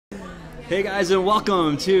Hey guys, and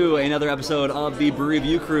welcome to another episode of the Brew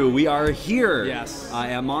Review Crew. We are here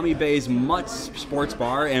at Maumee Bay's Mutz Sports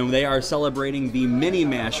Bar, and they are celebrating the Mini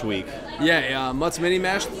Mash Week. Yeah, Mutz Mini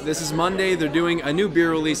Mash. This is Monday. They're doing a new beer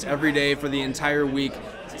release every day for the entire week.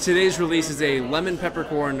 Today's release is a Lemon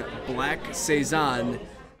Peppercorn Black Saison.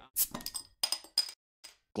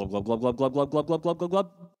 Glub, glub, glub, glub, glub, glub, glub, glub, glub, glub,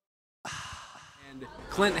 glub. And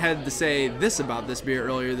Clint had to say this about this beer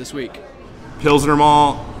earlier this week. Pilsner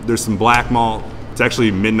malt, there's some black malt. It's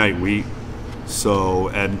actually midnight wheat,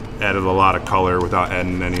 so added a lot of color without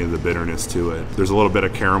adding any of the bitterness to it. There's a little bit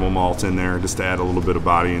of caramel malt in there just to add a little bit of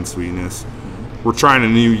body and sweetness. We're trying a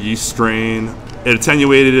new yeast strain. It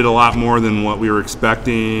attenuated it a lot more than what we were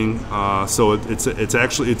expecting, so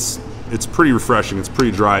it's pretty refreshing. It's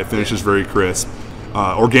pretty dry. It finishes very crisp.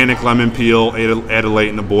 Organic lemon peel added late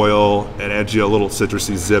in the boil. It adds you a little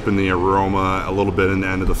citrusy zip in the aroma, a little bit in the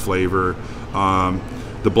end of the flavor.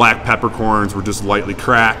 The black peppercorns were just lightly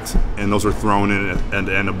cracked, and those are thrown in at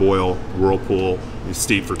the end of boil, whirlpool. You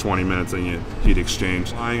steep for 20 minutes, and you heat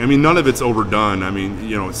exchange. I mean, none of it's overdone. I mean,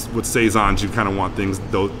 you know, with saisons, you kind of want things.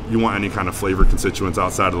 Though you want any kind of flavor constituents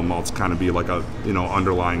outside of the malts kind of be like a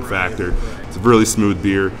underlying factor. It's a really smooth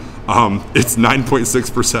beer. It's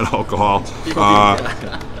 9.6% alcohol.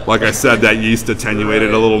 Like I said, that yeast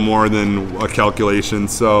attenuated a little more than a calculation.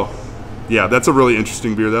 So, yeah, that's a really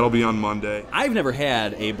interesting beer. That'll be on Monday. I've never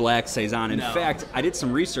had a black saison. In fact, I did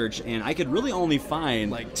some research, and I could really only find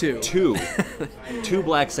like two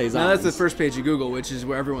black saisons. Now that's the first page of Google, which is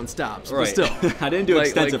where everyone stops. Right. But still, I didn't do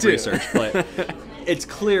extensive research, but it's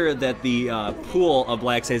clear that the pool of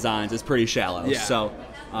black saisons is pretty shallow. Yeah. So.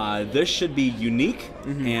 This should be unique,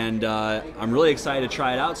 and I'm really excited to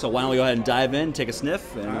try it out. So why don't we go ahead and dive in, take a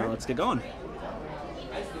sniff, and let's get going.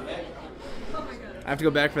 I have to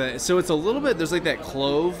go back for that. So it's a little bit, there's like that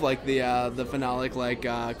clove, like the phenolic,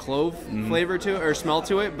 like clove flavor to it, or smell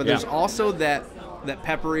to it, but there's also that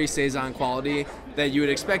peppery saison quality that you would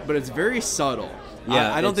expect, but it's very subtle.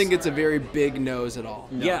 Yeah, I don't think it's a very big nose at all.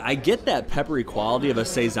 No. Yeah, I get that peppery quality of a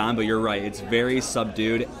saison, but you're right, it's very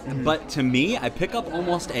subdued. But to me, I pick up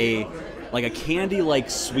almost a candy-like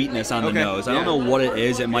sweetness on the nose. I don't know what it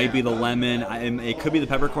is. It might be the lemon. It could be the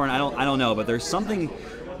peppercorn. I don't know. But there's something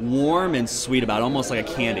warm and sweet about it, almost like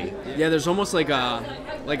a candy. Yeah, there's almost like a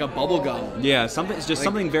bubble gum. Yeah,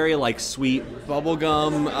 something very like sweet. Bubble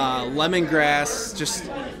gum, lemongrass.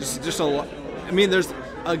 Just a lot. I mean, there's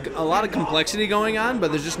a lot of complexity going on,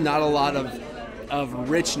 but there's just not a lot of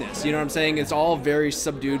richness. You know what I'm saying? It's all very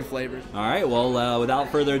subdued flavors. All right, well, without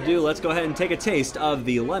further ado, let's go ahead and take a taste of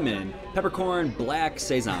the Lemon Peppercorn Black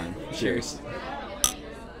Saison. Cheers.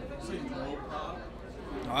 Oh,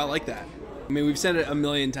 I like that. I mean, we've said it a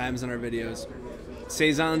million times in our videos.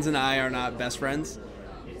 Saisons and I are not best friends.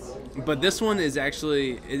 But this one is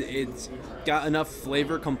actually, it's got enough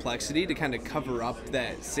flavor complexity to kind of cover up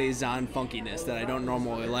that Saison funkiness that I don't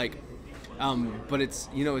normally like. But it's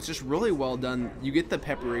just really well done. You get the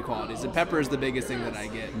peppery qualities. The pepper is the biggest thing that I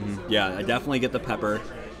get. Yeah, I definitely get the pepper.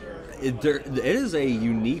 It is a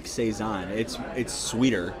unique Saison. It's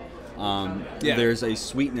sweeter. There's a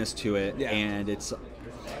sweetness to it, and it's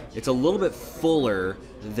a little bit fuller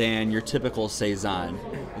than your typical Saison.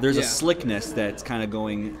 There's a slickness that's kind of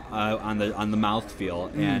going on the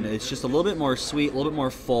mouthfeel, and it's just a little bit more sweet, a little bit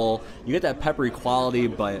more full. You get that peppery quality,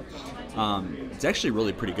 but it's actually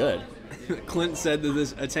really pretty good. Clint said that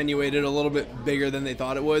this attenuated a little bit bigger than they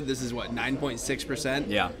thought it would. This is what, 9.6%?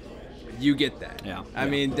 Yeah. You get that. Yeah. I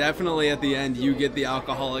mean, definitely at the end, you get the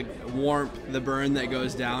alcoholic warmth, the burn that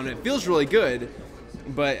goes down. It feels really good.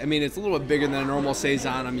 But, I mean, it's a little bit bigger than a normal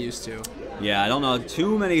Saison I'm used to. Yeah, I don't know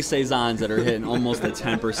too many Saisons that are hitting almost the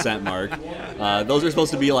 10% mark. Those are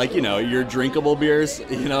supposed to be like, your drinkable beers,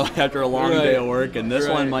 after a long day of work. And this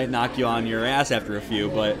one might knock you on your ass after a few,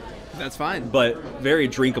 but... That's fine. But very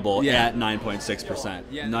drinkable at 9.6%.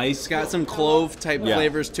 Yeah, nice. It's got some clove-type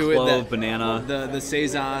flavors to it. Clove, banana. The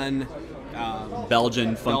Saison...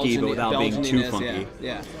 Belgian funky, but without being too funky.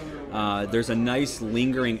 Yeah. There's a nice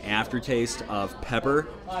lingering aftertaste of pepper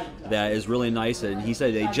that is really nice, and he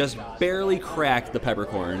said they just barely cracked the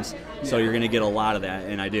peppercorns, so you're going to get a lot of that,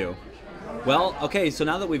 and I do. Well, okay, so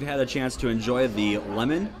now that we've had a chance to enjoy the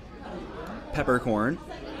Lemon Peppercorn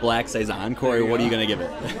Black Saison, Corey, what are you going to give it?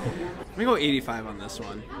 I'm going to go 85 on this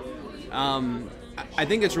one. I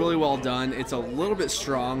think it's really well done. It's a little bit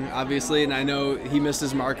strong, obviously, and I know he missed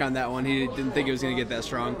his mark on that one. He didn't think it was going to get that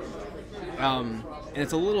strong. And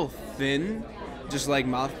it's a little thin, just like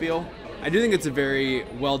mouthfeel. I do think it's a very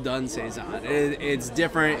well done Saison. It's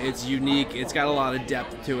different, it's unique, it's got a lot of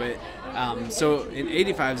depth to it. So an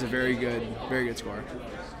 85 is a very good score.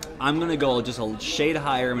 I'm going to go just a shade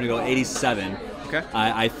higher. I'm going to go 87. Okay.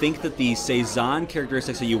 I think that the Saison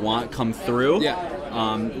characteristics that you want come through.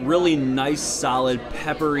 Yeah. Really nice, solid,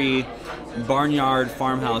 peppery, barnyard,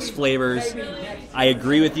 farmhouse flavors. I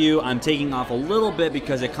agree with you. I'm taking off a little bit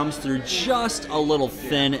because it comes through just a little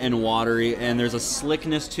thin and watery, and there's a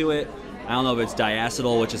slickness to it. I don't know if it's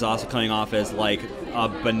diacetyl, which is also coming off as like a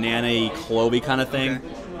banana-y, clovey kind of thing.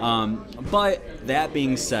 Okay. But that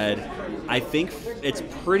being said, I think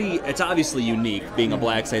it's obviously unique being a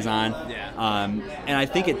black Saison. Yeah. And I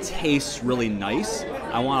think it tastes really nice.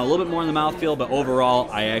 I want a little bit more in the mouthfeel, but overall,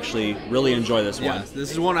 I actually really enjoy this one. Yes,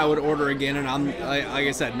 this is one I would order again, and I'm, like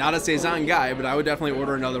I said, not a Saison guy, but I would definitely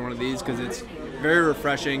order another one of these because it's very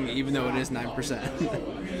refreshing, even though it is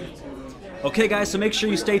 9%. Okay, guys, so make sure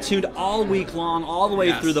you stay tuned all week long, all the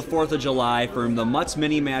way through the 4th of July for the Mutz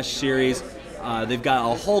Mini Mash series. They've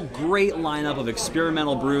got a whole great lineup of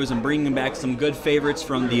experimental brews and bringing back some good favorites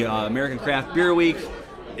from the American Craft Beer Week.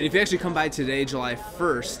 And if you actually come by today, July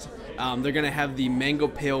 1st, they're going to have the Mango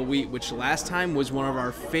Pale Wheat, which last time was one of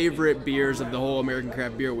our favorite beers of the whole American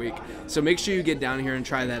Craft Beer Week. So make sure you get down here and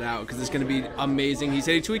try that out because it's going to be amazing. He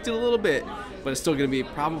said he tweaked it a little bit, but it's still going to be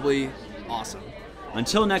probably awesome.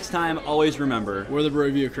 Until next time, always remember, we're the Brew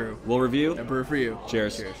Review crew. We'll review. A brew for you.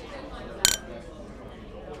 Cheers. Cheers.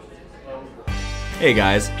 Hey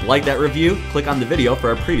guys, like that review? Click on the video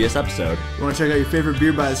for our previous episode. You want to check out your favorite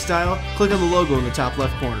beer by the style? Click on the logo in the top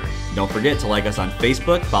left corner. Don't forget to like us on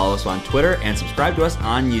Facebook, follow us on Twitter, and subscribe to us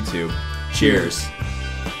on YouTube. Cheers.